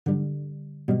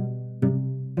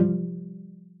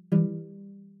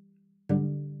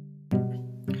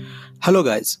Hello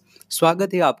guys.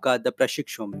 स्वागत है आपका द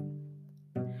प्रशिक्षु में।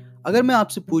 अगर मैं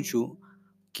आपसे पूछूं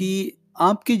कि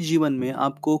आपके जीवन में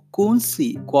आपको कौन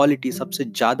सी क्वालिटी सबसे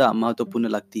ज़्यादा महत्वपूर्ण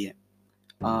लगती है,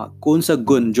 कौन सा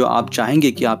गुण जो आप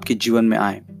चाहेंगे कि आपके जीवन में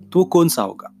आए, तो वो कौन सा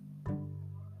होगा?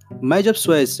 मैं जब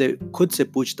स्वयं से खुद से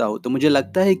पूछता हूँ तो मुझे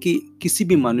लगता है कि किसी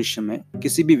भी मनुष्य में,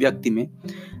 किसी भी व्यक्ति में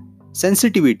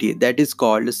सेंसिटिविटी, दैट इज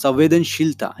कॉल्ड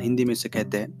संवेदनशीलता, हिंदी में से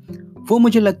कहते हैं, वो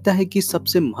मुझे लगता है कि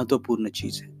सबसे महत्वपूर्ण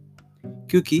चीज़ है।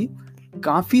 क्योंकि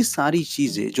काफ़ी सारी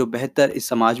चीज़ें जो बेहतर इस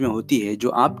समाज में होती है, जो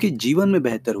आपके जीवन में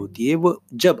बेहतर होती है, वो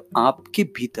जब आपके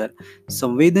भीतर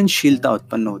संवेदनशीलता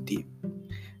उत्पन्न होती है।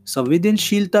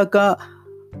 संवेदनशीलता का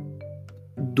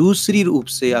दूसरी रूप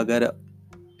से अगर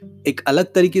एक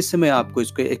अलग तरीके से मैं आपको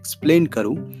इसको एक्सप्लेन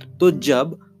करूं, तो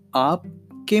जब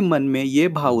आपके मन में ये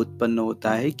भाव उत्पन्न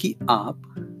होता है कि आप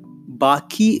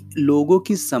बाकी लोगों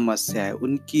की समस्याएं,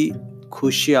 उनकी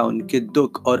खुशियां, उनके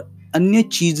दुख और अन्य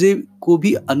चीजें को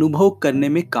भी अनुभव करने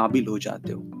में काबिल हो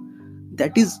जाते हो।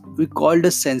 That is we called a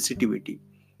sensitivity.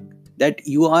 That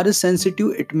you are a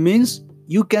sensitive, it means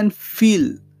you can feel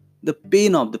the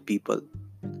pain of the people,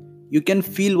 you can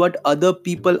feel what other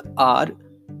people are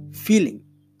feeling.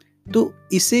 तो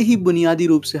इसे ही बुनियादी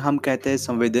रूप से हम कहते हैं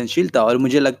संवेदनशीलता, और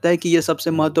मुझे लगता है कि यह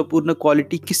सबसे महत्वपूर्ण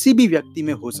क्वालिटी किसी भी व्यक्ति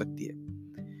में हो सकती है।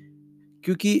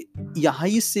 क्योंकि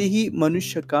यहीं से ही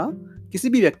मनुष्य का, किसी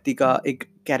भी व्यक्ति का एक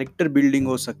कैरेक्टर बिल्डिंग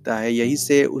हो सकता है, यहीं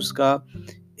से उसका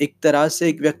एक तरह से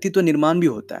एक व्यक्तित्व निर्माण भी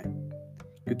होता है।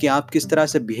 क्योंकि आप किस तरह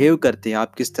से बिहेव करते हैं,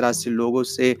 आप किस तरह से लोगों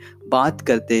से बात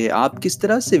करते हैं, आप किस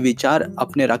तरह से विचार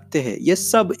अपने रखते हैं, यह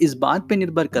सब इस बात पे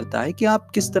निर्भर करता है कि आप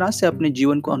किस तरह से अपने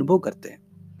जीवन को अनुभव करते हैं।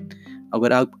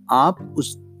 अगर आप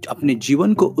उस अपने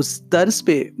जीवन को उस स्तर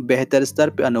पे, बेहतर स्तर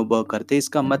पे अनुभव करते हैं,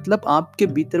 इसका मतलब आपके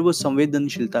भीतर वो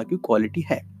संवेदनशीलता की क्वालिटी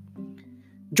है,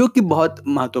 जो कि बहुत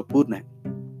महत्वपूर्ण है।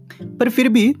 पर फिर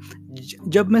भी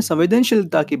जब मैं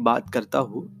संवेदनशीलता की बात करता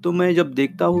हूँ, तो मैं जब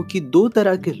देखता हूँ कि दो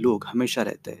तरह के लोग हमेशा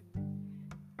रहते हैं।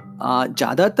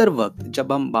 ज्यादातर वक्त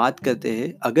जब हम बात करते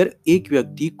हैं, अगर एक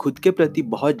व्यक्ति खुद के प्रति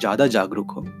बहुत ज्यादा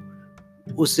जागरूक हो,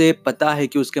 उसे पता है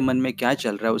कि उसके मन में क्या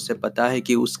चल रहा है, उसे पता है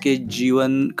कि उसके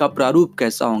जीवन का प्रारूप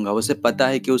कैसा होगा, उसे पता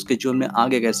है कि उसके जीवन में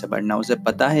आगे कैसे बढ़ना, उसे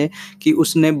पता है कि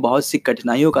उसने बहुत सी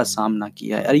कठिनाइयों का सामना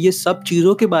किया है और ये सब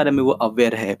चीज़ों के बारे में वो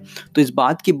अवेयर है, तो इस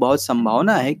बात की बहुत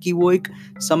संभावना है कि वो एक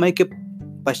समय के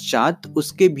पश्चात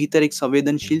उसके भीतर एक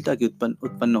संवेदनशीलता की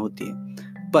उत्पन्न होती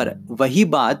है। पर वही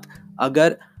बात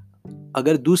अगर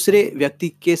अगर दूसरे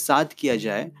व्यक्ति के साथ किया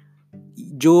जाए,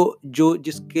 जो जो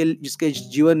जिसके जिसके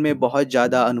जीवन में बहुत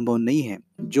ज़्यादा अनुभव नहीं है,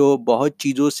 जो बहुत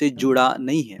चीज़ों से जुड़ा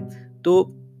नहीं है,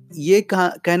 तो ये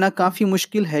कहना काफ़ी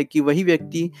मुश्किल है कि वही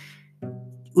व्यक्ति,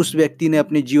 उस व्यक्ति ने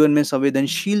अपने जीवन में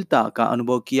संवेदनशीलता का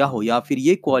अनुभव किया हो या फिर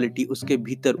ये क्वालिटी उसके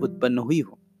भीतर उत्पन्न हुई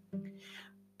हो।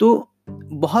 तो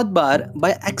बहुत बार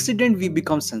by accident we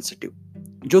become sensitive,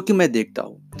 जो कि मैं देखता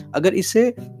हूँ। अगर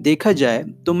इसे देखा जाए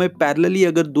तो मैं पैरेलली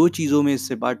अगर दो चीज़ों में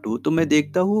इसे बांटूँ, तो मैं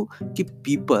देखता हूँ कि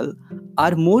people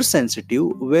are more sensitive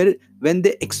where when they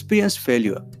experience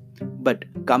failure, but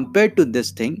compare to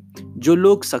this thing, जो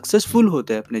लोग सक्सेसफुल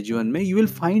होते हैं अपने जीवन में, you will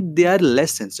find they are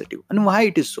less sensitive. And why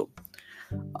it is so?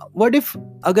 What if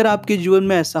अगर आपके जीवन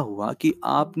में ऐसा हुआ कि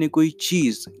आपने कोई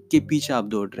चीज के पीछे आप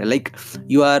दौड़ रहे, like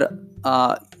you are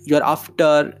you are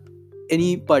after any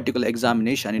particular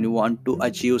examination and you want to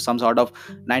achieve some sort of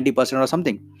 90% or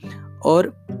something, और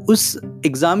उस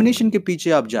एग्जामिनेशन के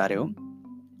पीछे आप जा रहे हो,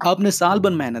 आपने साल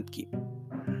भर मेहनत की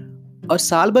और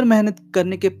साल भर मेहनत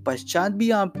करने के पश्चात भी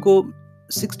आपको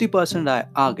 60%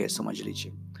 आ गए समझ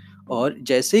लीजिए, और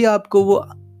जैसे ही आपको वो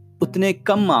उतने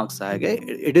कम मार्क्स आ गए,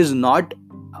 इट इज नॉट,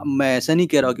 मैं ऐसा नहीं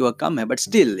कह रहा हूँ कि वह कम है, but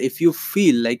still if you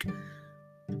feel like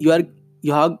you are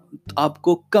you have,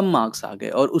 आपको कम मार्क्स आ गए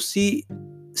और उसी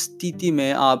स्थिति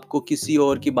में आपको किसी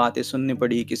और की बातें सुननी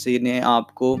पड़ी, किसी ने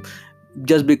आपको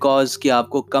जस्ट बिकॉज कि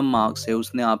आपको कम मार्क्स है,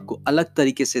 उसने आपको अलग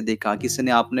तरीके से देखा, किसी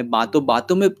ने आपने बातों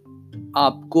बातों में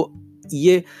आपको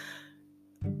ये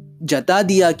जता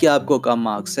दिया कि आपको कम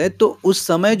मार्क्स है, तो उस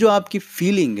समय जो आपकी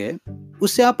फीलिंग है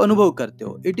उसे आप अनुभव करते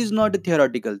हो। It is not a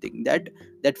theoretical thing,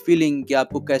 that feeling कि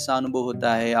आपको कैसा अनुभव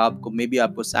होता है, आपको मे बी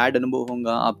आपको सैड अनुभव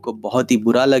होगा, आपको बहुत ही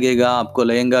बुरा लगेगा, आपको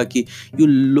लगेगा कि you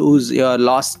lose your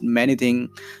lost many thing,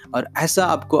 और ऐसा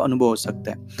आपको अनुभव हो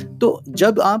सकता है। तो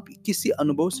जब आप किसी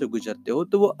अनुभव से गुजरते हो,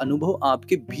 तो वो अनुभव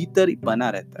आपके भीतर ही बना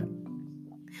रहता है।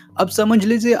 अब समझ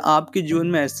लीजिए आपके जीवन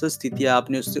में ऐसा स्थिति है,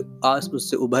 आपने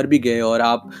उससे उभर भी गए और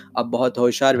आप बहुत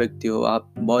होशियार व्यक्ति हो,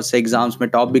 आप बहुत से एग्जाम्स में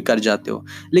टॉप भी कर जाते हो,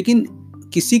 लेकिन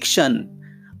किसी क्षण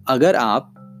अगर आप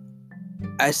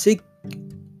ऐसे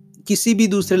किसी भी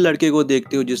दूसरे लड़के को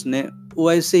देखते हो जिसने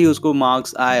वैसे ही उसको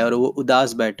मार्क्स आए और वो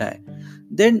उदास बैठा है,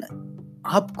 देन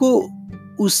आपको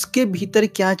उसके भीतर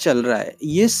क्या चल रहा है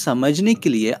ये समझने के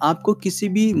लिए आपको किसी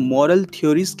भी मॉरल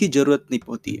थ्योरीज की जरूरत नहीं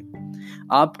होती है।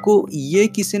 आपको ये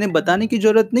किसी ने बताने की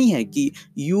जरूरत नहीं है कि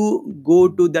you go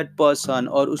to that person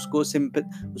और उसको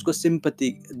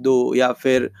सिंपैथी दो, या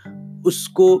फिर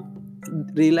उसको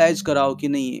रियलाइज कराओ कि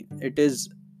नहीं, it is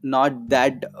not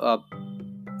that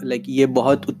like ये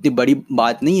बहुत उतनी बड़ी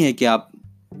बात नहीं है कि आप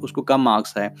उसको कम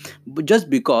मार्क्स आए, जस्ट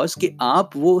बिकॉज कि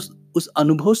आप वो उस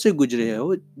अनुभव से गुजरे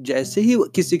हो। जैसे ही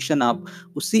किसी क्षण आप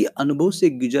उसी अनुभव से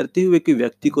गुजरते हुए कि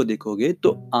व्यक्ति को देखोगे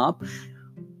तो आप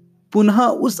पुनः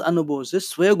उस अनुभव से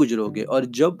स्वयं गुजरोगे। और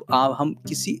जब हम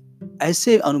किसी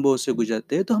ऐसे अनुभव से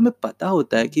गुजरते हैं तो हमें पता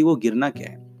होता है कि वो गिरना क्या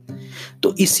है।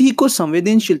 तो इसी को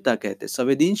संवेदनशीलता कहते हैं।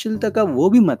 संवेदनशीलता का वो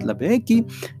भी मतलब है कि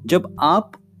जब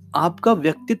आपका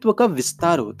व्यक्तित्व का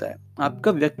विस्तार होता है।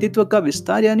 आपका व्यक्तित्व का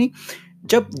विस्तार यानी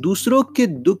जब दूसरों के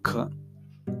दुख,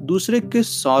 दूसरे के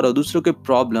सॉरो, दूसरों के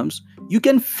problems, you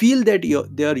can feel that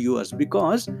they are yours,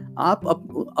 because आप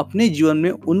अपने जीवन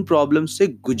में उन प्रॉब्लम से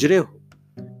गुजरे हो।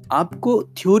 आपको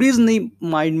थ्योरीज नहीं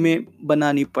माइंड में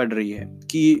बनानी पड़ रही है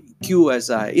कि क्यों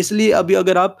ऐसा है। इसलिए अभी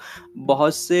अगर आप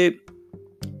बहुत से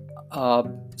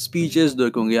स्पीचेस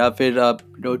देखोगे या फिर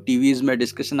जो टीवीज में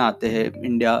डिस्कशन आते हैं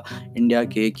इंडिया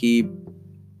के, कि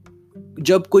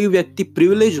जब कोई व्यक्ति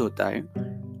प्रिविलेज होता है,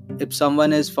 if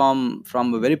someone is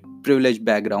from a very privilege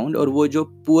background, और वो जो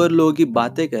पुअर लोगों की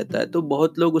बातें कहता है तो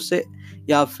बहुत लोग उससे,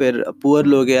 या फिर पुअर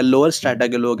लोग या लोअर स्ट्रेटा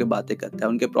के लोगों की बातें करता है,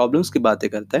 उनके प्रॉब्लम्स की बातें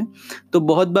करता है, तो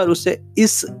बहुत बार उससे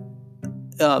इस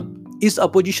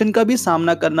अपोजिशन का भी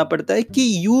सामना करना पड़ता है कि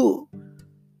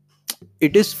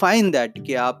इट इज फाइन दैट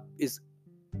कि आप इस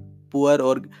पुअर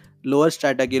और लोअर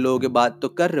स्ट्रेटा के लोगों की बात तो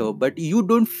कर रहे हो, but you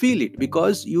don't feel it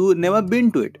because you never been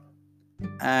to it,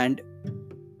 and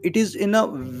it is in a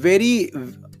very,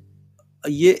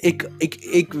 ये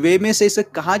एक वे में से इसे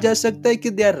कहा जा सकता है कि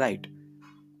they are right,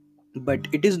 but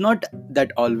it is not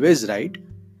that always right.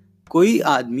 कोई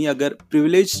आदमी अगर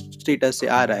प्रिविलेज स्टेटस से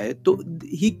आ रहा है तो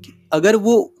अगर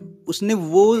उसने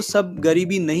वो सब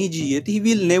गरीबी नहीं जी है तो he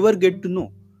will never get to know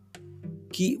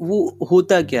कि वो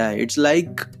होता क्या है। इट्स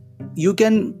लाइक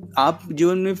आप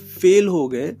जीवन में फेल हो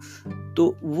गए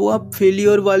तो वो आप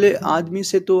फेलियर वाले आदमी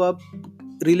से तो आप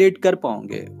रिलेट कर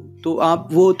पाओगे, तो आप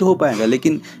वो तो हो पाएगा,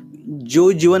 लेकिन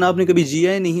जो जीवन आपने कभी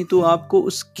जिया ही नहीं तो आपको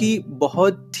उसकी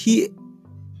बहुत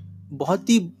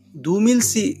ही धूमिल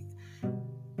सी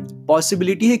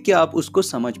पॉसिबिलिटी है कि आप उसको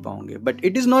समझ पाओगे, but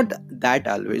it is not that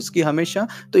always कि हमेशा।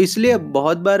 तो इसलिए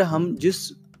बहुत बार हम जिस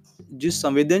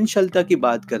संवेदनशीलता की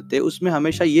बात करते हैं उसमें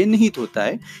हमेशा ये निहित होता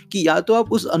है कि या तो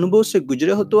आप उस अनुभव से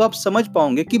गुजरे हो तो आप समझ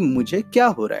पाओगे कि मुझे क्या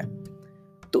हो रहा है,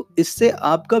 तो इससे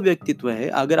आपका व्यक्तित्व है।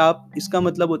 अगर आप, इसका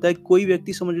मतलब होता है कोई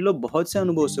व्यक्ति समझ लो बहुत से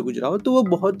अनुभव से गुजरा हो तो वो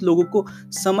बहुत लोगों को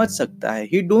समझ सकता है।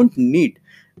 ही डोंट नीड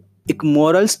एक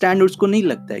मॉरल स्टैंड, उसको नहीं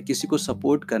लगता है किसी को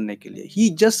सपोर्ट करने के लिए, ही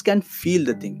just can feel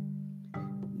the thing.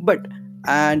 But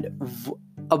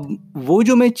अब वो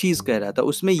जो मैं चीज कह रहा था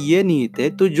उसमें ये नहीं थे,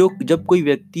 तो जब कोई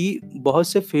व्यक्ति बहुत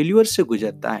से फेल्यूर से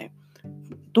गुजरता है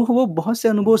तो वो बहुत से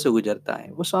अनुभव से गुजरता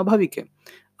है, वो स्वाभाविक है।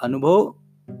 अनुभव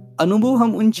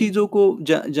हम उन चीजों को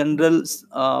जनरल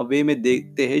वे में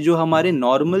देखते हैं जो हमारे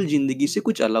नॉर्मल जिंदगी से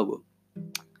कुछ अलग हो।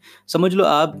 समझ लो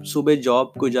आप सुबह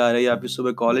जॉब को जा रहे या फिर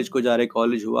सुबह कॉलेज को जा रहे,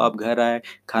 कॉलेज हुआ, आप घर आए,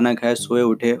 खाना खाए, सोए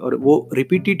उठे और वो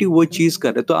रिपीटेटिव वो चीज़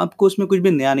कर रहे, तो आपको उसमें कुछ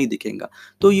भी नया नहीं दिखेगा,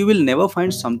 तो you will never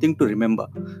find something to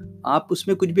remember. आप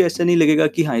उसमें कुछ भी ऐसा नहीं लगेगा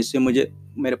कि हाँ इसे मुझे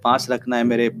मेरे पास रखना है,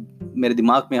 मेरे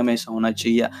दिमाग में हमेशा होना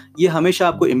चाहिए, ये हमेशा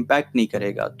आपको इम्पैक्ट नहीं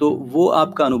करेगा, तो वो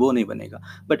आपका अनुभव नहीं बनेगा।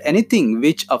 But anything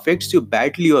which affects you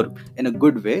badly और in a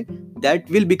good way,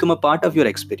 that will become a part of your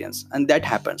experience and that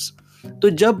happens. तो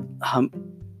जब हम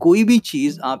कोई भी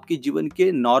चीज आपके जीवन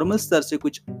के नॉर्मल स्तर से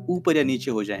कुछ ऊपर या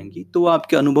नीचे हो जाएंगी तो वो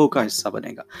आपके अनुभव का हिस्सा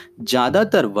बनेगा।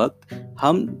 ज्यादातर वक्त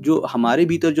हमारे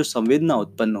भीतर जो संवेदना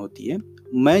उत्पन्न होती है,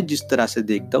 मैं जिस तरह से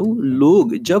देखता हूँ,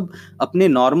 लोग जब अपने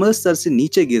नॉर्मल स्तर से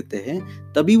नीचे गिरते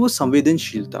हैं तभी वो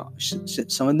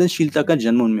संवेदनशीलता का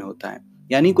जन्म उनमें होता है।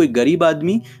 यानी कोई गरीब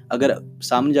आदमी अगर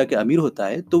सामने जाके अमीर होता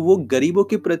है तो वो गरीबों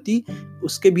के प्रति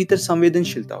उसके भीतर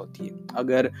संवेदनशीलता होती है।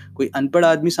 अगर कोई अनपढ़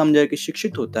आदमी सामने जाके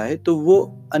शिक्षित होता है तो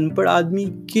वो अनपढ़ आदमी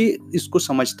के इसको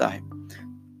समझता है।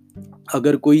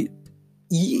 अगर कोई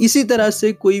इसी तरह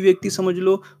से कोई व्यक्ति समझ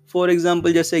लो, फॉर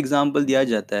एग्जाम्पल, जैसे एग्जाम्पल दिया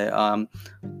जाता है,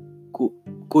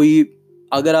 कोई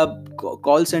अगर आप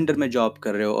कॉल सेंटर में जॉब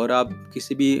कर रहे हो और आप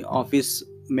किसी भी ऑफिस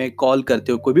में कॉल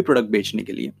करते हो कोई भी प्रोडक्ट बेचने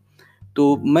के लिए,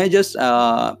 तो मैं जस्ट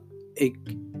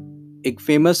एक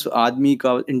फेमस आदमी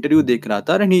का इंटरव्यू देख रहा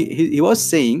था, एंड ही वाज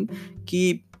सेइंग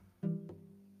कि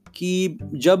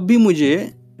जब भी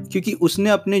मुझे, क्योंकि उसने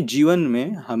अपने जीवन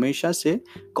में हमेशा से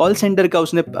कॉल सेंटर का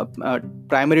उसने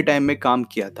प्राइमरी टाइम में काम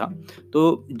किया था,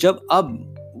 तो जब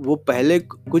अब वो पहले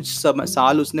कुछ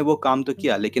साल उसने वो काम तो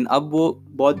किया, लेकिन अब वो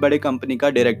बहुत बड़े कंपनी का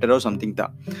डायरेक्टर और समथिंग था।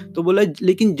 तो बोला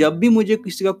लेकिन जब भी मुझे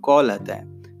किसी का कॉल आता है,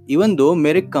 इवन दो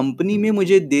मेरे कंपनी में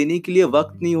मुझे देने के लिए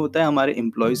वक्त नहीं होता है हमारे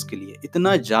एम्प्लॉयज़ के लिए,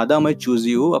 इतना ज़्यादा मैं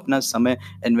चूज़ी हूँ अपना समय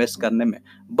इन्वेस्ट करने में,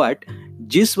 बट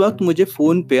जिस वक्त मुझे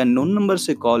फ़ोन पे अननोन नंबर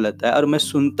से कॉल आता है और मैं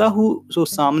सुनता हूँ तो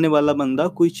सामने वाला बंदा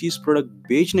कोई चीज़ प्रोडक्ट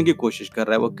बेचने की कोशिश कर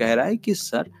रहा है, वो कह रहा है कि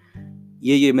सर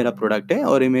ये मेरा प्रोडक्ट है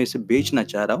और मैं इसे बेचना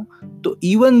चाह रहा हूँ, तो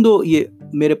इवन दो ये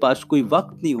मेरे पास कोई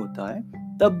वक्त नहीं होता है,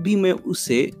 तब भी मैं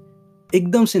उसे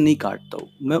एकदम से नहीं काटता हूँ,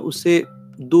 मैं उसे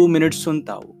 2 मिनट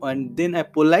सुनता हूँ एंड देन आई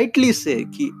पोलाइटली से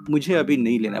कि मुझे अभी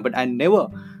नहीं लेना, but I never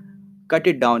cut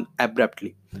it down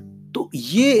abruptly. तो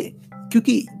ये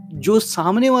क्योंकि जो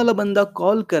सामने वाला बंदा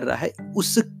कॉल कर रहा है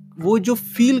उस वो जो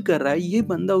फील कर रहा है, ये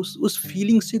बंदा उस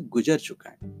फीलिंग से गुजर चुका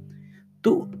है,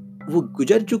 तो वो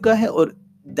गुजर चुका है और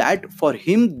that for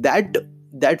him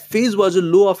that phase was a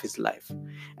low of his life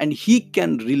and he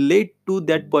can relate to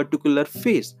that particular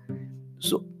phase.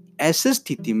 So ऐसे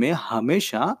स्थिति में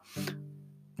हमेशा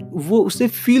वो उसे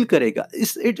फील करेगा,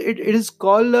 it is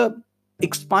called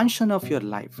expansion of your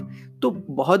life. तो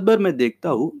बहुत बार मैं देखता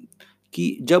हूँ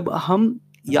कि जब हम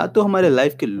या तो हमारे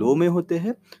लाइफ के लो में होते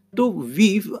हैं तो we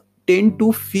tend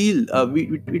to feel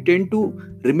we tend to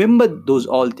remember those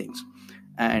all things,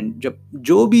 and जब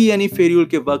जो भी यानी फेल्यूर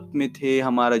के वक्त में थे,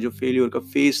 हमारा जो फेल्यूर का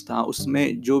फेज था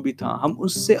उसमें जो भी था हम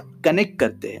उससे कनेक्ट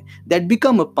करते हैं, that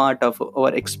become a part of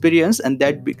our experience and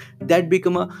that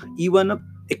become a even a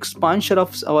expansion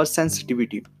of our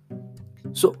sensitivity.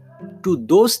 So to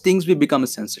those things we become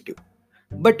sensitive,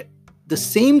 but the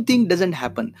same thing doesn't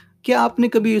happen. क्या आपने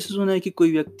कभी ऐसा सुना है कि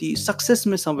कोई व्यक्ति सक्सेस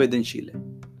में संवेदनशील है?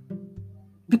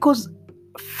 Because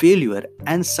failure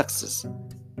and success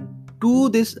to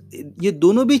this, ये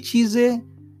दोनों भी चीजें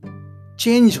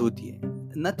चेंज होती है,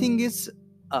 नथिंग इज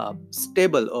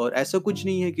स्टेबल, और ऐसा कुछ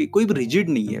नहीं है कि कोई भी रिजिड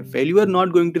नहीं है। Failure not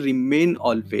going to remain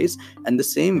always and the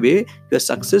same way your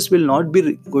success will not be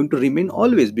going to remain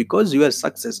always, because your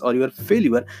success और your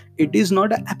failure it is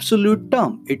not a absolute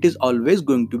term, it is always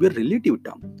going to be relative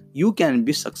term. You can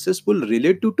be successful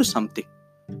relative to something,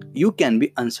 you can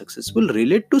be unsuccessful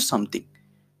relate to something.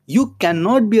 You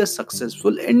cannot be a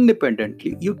successful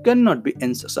independently, you cannot be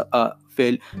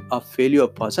a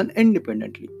failure person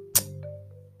independently.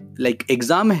 Like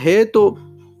exam है तो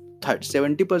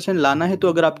 70% लाना है, तो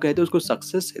अगर आप कहते हो उसको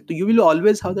सक्सेस है, तो you will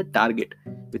always have the target.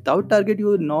 Without target you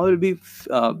will never be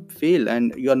fail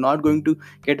and you are not going to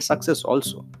get success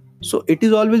also. So it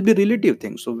is always be relative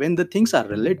thing. So when the things are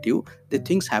relative, the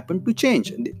things happen to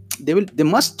change. They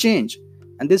must change,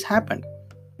 and this happened.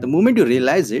 The moment you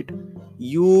realize it,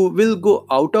 you will go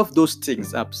out of those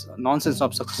things, nonsense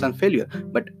of success and failure.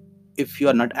 But if you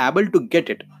are not able to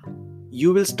get it,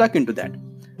 you will stuck into that.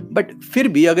 But फिर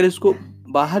भी अगर इसको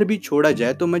बाहर भी छोड़ा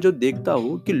जाए, तो मैं जो देखता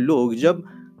हूँ कि लोग जब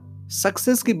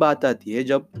सक्सेस की बात आती है,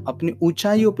 जब अपनी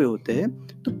ऊंचाइयों पे होते हैं,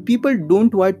 तो people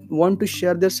don't want to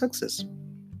share their success.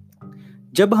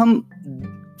 जब हम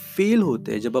फेल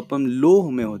होते हैं, जब अपन लो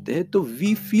में होते हैं, तो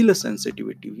we feel a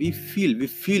sensitivity,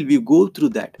 we go through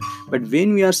that, but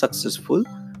when we are successful,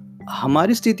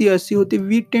 हमारी स्थिति ऐसी होती है,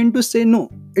 we tend to say no,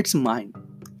 it's mine,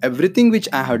 everything which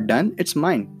I have done, it's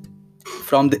mine.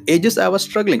 From the ages I was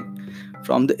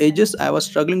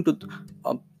struggling, to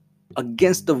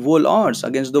against the whole odds,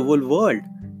 against the whole world,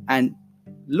 and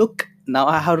look, now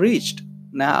I have reached,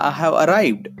 now I have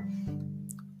arrived.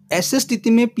 ऐसे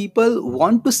स्थिति में people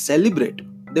want to celebrate,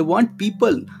 they want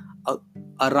people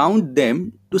around them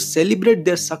to celebrate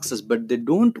their success, but they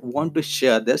don't want to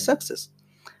share their success.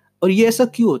 और ये ऐसा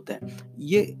क्यों होता है?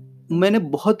 ये मैंने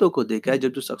बहुतों को देखा है,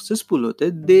 जब जो सक्सेसफुल होते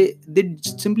हैं, they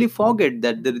simply forget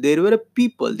that there were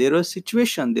people, there were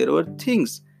situation, there were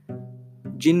things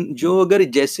जो अगर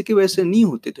जैसे के वैसे नहीं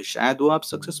होते तो शायद वो आप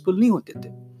सक्सेसफुल नहीं होते थे।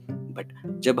 बट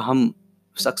जब हम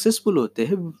सक्सेसफुल होते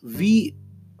हैं, we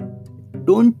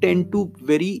don't tend to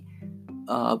very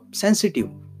sensitive,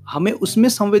 हमें उसमें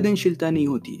संवेदनशीलता नहीं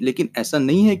होती। लेकिन ऐसा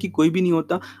नहीं है कि कोई भी नहीं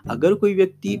होता। अगर कोई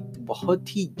व्यक्ति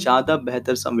बहुत ही ज़्यादा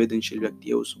बेहतर संवेदनशील व्यक्ति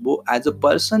है, वो as a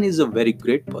person is a very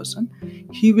great person,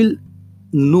 he will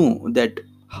know that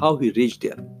how he reach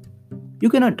there. You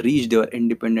can not reach there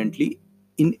independently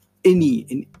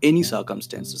in any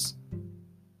circumstances.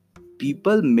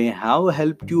 People may have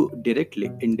helped you directly,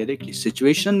 indirectly.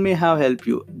 Situation may have helped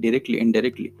you directly,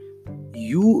 indirectly.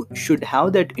 You should have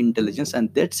that intelligence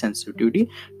and that sensitivity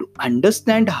to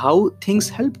understand how things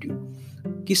helped you.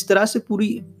 किस तरह से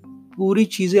पूरी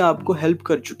चीजें आपको help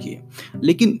कर चुकी है।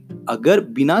 लेकिन अगर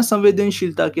बिना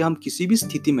संवेदनशीलता के हम किसी भी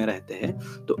स्थिति में रहते हैं,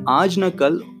 तो आज न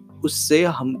कल उससे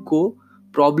हमको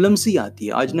प्रॉब्लम्स ही आती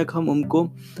है। आज न हमको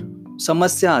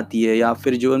समस्या आती है या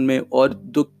फिर जीवन में और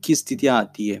दुख की स्थितियां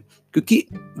आती है, क्योंकि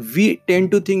we tend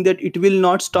to think that it will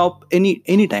not stop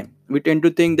any time. We tend to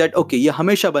think that okay ये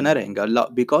हमेशा बना रहेगा,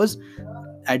 बिकॉज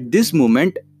एट दिस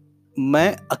मोमेंट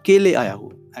मैं अकेले आया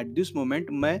हूँ, एट दिस मोमेंट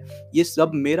मैं ये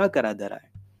सब मेरा करा धरा है।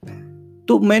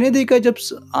 तो मैंने देखा जब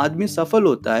आदमी सफल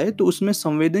होता है तो उसमें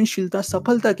संवेदनशीलता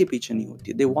सफलता के पीछे नहीं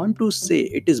होती, दे वांट टू से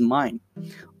इट इज माइन।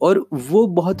 और वो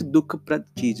बहुत दुखप्रद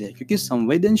चीज है, क्योंकि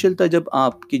संवेदनशीलता जब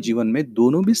आपके जीवन में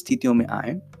दोनों भी स्थितियों में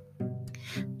आए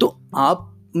तो आप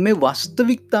में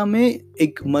वास्तविकता में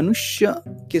एक मनुष्य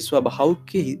के स्वभाव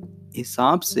के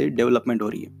हिसाब से डेवलपमेंट हो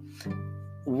रही है।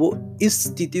 वो इस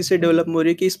स्थिति से डेवलप हो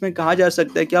रही है कि इसमें कहा जा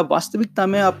सकता है कि आप वास्तविकता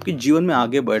में आपके जीवन में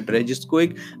आगे बढ़ रहे हैं, जिसको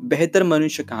एक बेहतर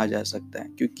मनुष्य कहा जा सकता है।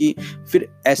 क्योंकि फिर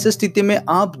ऐसे स्थिति में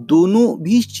आप दोनों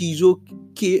भी चीजों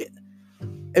के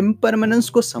इम्परमानेंस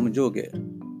को समझोगे,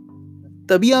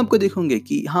 तभी आपको देखोगे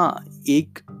कि हाँ,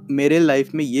 एक मेरे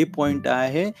लाइफ में ये पॉइंट आया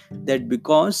है दैट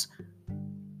बिकॉज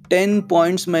 10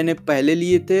 पॉइंट्स मैंने पहले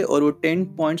लिए थे और वो 10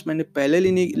 पॉइंट्स मैंने पहले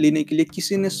लेने के लिए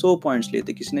किसी ने 100 पॉइंट्स लिए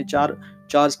थे, किसी ने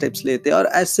चार स्टेप्स लिए थे, और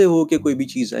ऐसे हो के कोई भी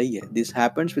चीज आई है। This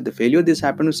happens with the failure, this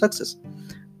happens with success.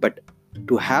 But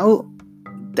to have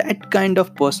that kind of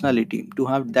personality, to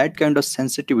have that kind of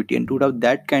sensitivity, and to have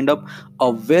that kind of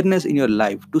awareness in your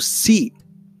life, to see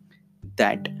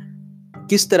that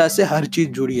किस तरह से हर चीज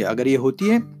जुड़ी है, अगर ये होती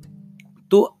है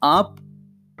तो आप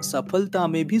सफलता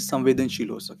में भी संवेदनशील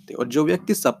हो सकते हैं। और जो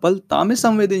व्यक्ति सफलता में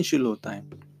संवेदनशील होता है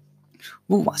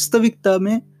वो वास्तविकता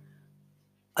में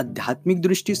आध्यात्मिक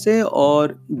दृष्टि से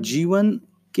और जीवन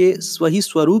के सही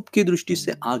स्वरूप की दृष्टि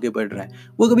से आगे बढ़ रहा है।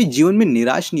 वो कभी जीवन में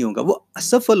निराश नहीं होगा। वो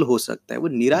असफल हो सकता है, वो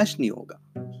निराश नहीं होगा,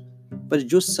 पर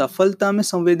जो सफलता में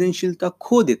संवेदनशीलता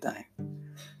खो देता है,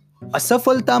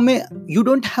 असफलता में you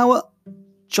don't have a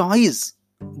choice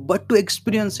but to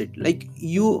experience it. Like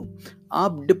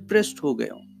आप डिप्रेस्ड हो गए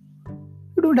हो,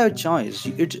 you don't have choice,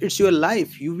 it's your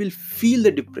life, you will feel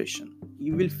the depression,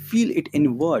 you will feel it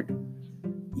inward.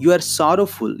 You are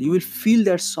sorrowful, you will feel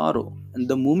that sorrow, and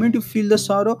the moment you feel the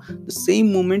sorrow, the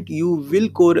same moment you will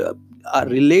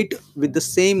relate with the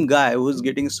same guy who is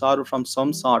getting sorrow from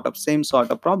same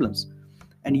sort of problems,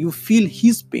 and you feel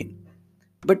his pain.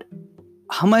 But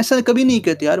हम ऐसा कभी नहीं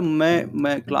कहते यार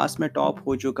मैं class में top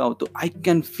हो चुका हूँ तो I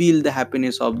can feel the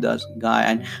happiness of the guy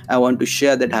and I want to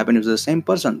share that happiness with the same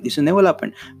person. This never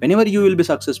happened. Whenever you will be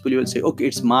successful, you will say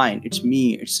okay, it's mine, it's me,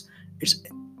 it's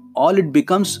all, it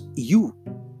becomes you,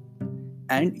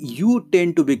 and you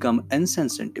tend to become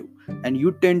insensitive, and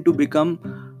you tend to become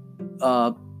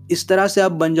इस तरह से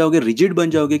आप बन जाओगे, rigid बन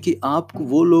जाओगे कि आप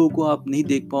वो लोगों को आप नहीं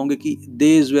देख पाओगे कि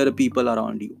these were people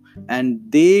around you and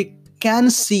they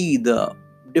can see the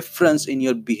difference in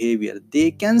your behavior, they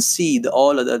can see the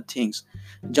all other things.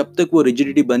 जब तक वो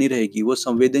रिजिडिटी बनी रहेगी, वो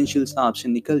संवेदनशीलता आपसे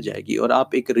निकल जाएगी और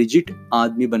आप एक रिजिड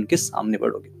आदमी बन के सामने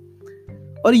बढ़ोगे,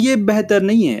 और ये बेहतर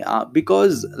नहीं है,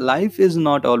 because life is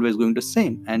not always going to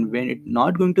same, and when it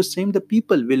not going to same, the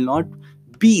people will not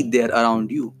be there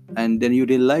around you, and then you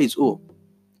realize, oh,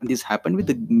 this happened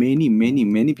with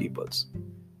many peoples.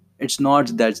 It's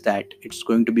not that it's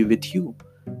going to be with you,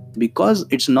 because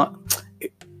it's not,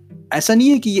 ऐसा नहीं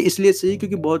है कि ये इसलिए सही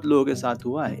क्योंकि बहुत लोगों के साथ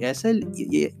हुआ है, ऐसा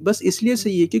ये बस इसलिए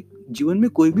सही है कि जीवन में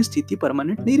कोई भी स्थिति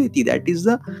परमानेंट नहीं रहती, that is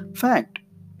the fact.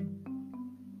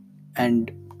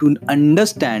 And to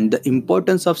understand the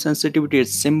importance of sensitivity,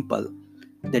 it's simple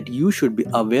that you should be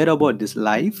aware about this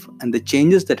life and the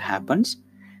changes that happens,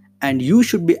 and you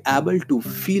should be able to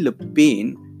feel a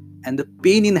pain, and the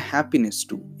pain in happiness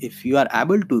too. If you are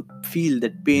able to feel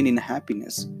that pain in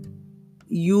happiness,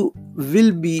 you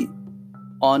will be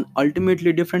on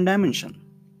ultimately different dimension.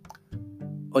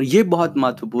 और ये बहुत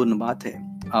महत्वपूर्ण बात है।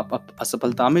 आप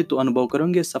असफलता में तो अनुभव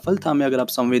करेंगे, सफलता में अगर आप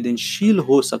संवेदनशील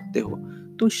हो सकते हो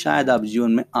तो शायद आप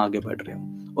जीवन में आगे बढ़ रहे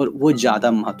हो, और वो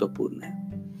ज्यादा महत्वपूर्ण है।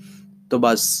 तो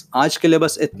बस आज के लिए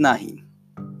बस इतना ही।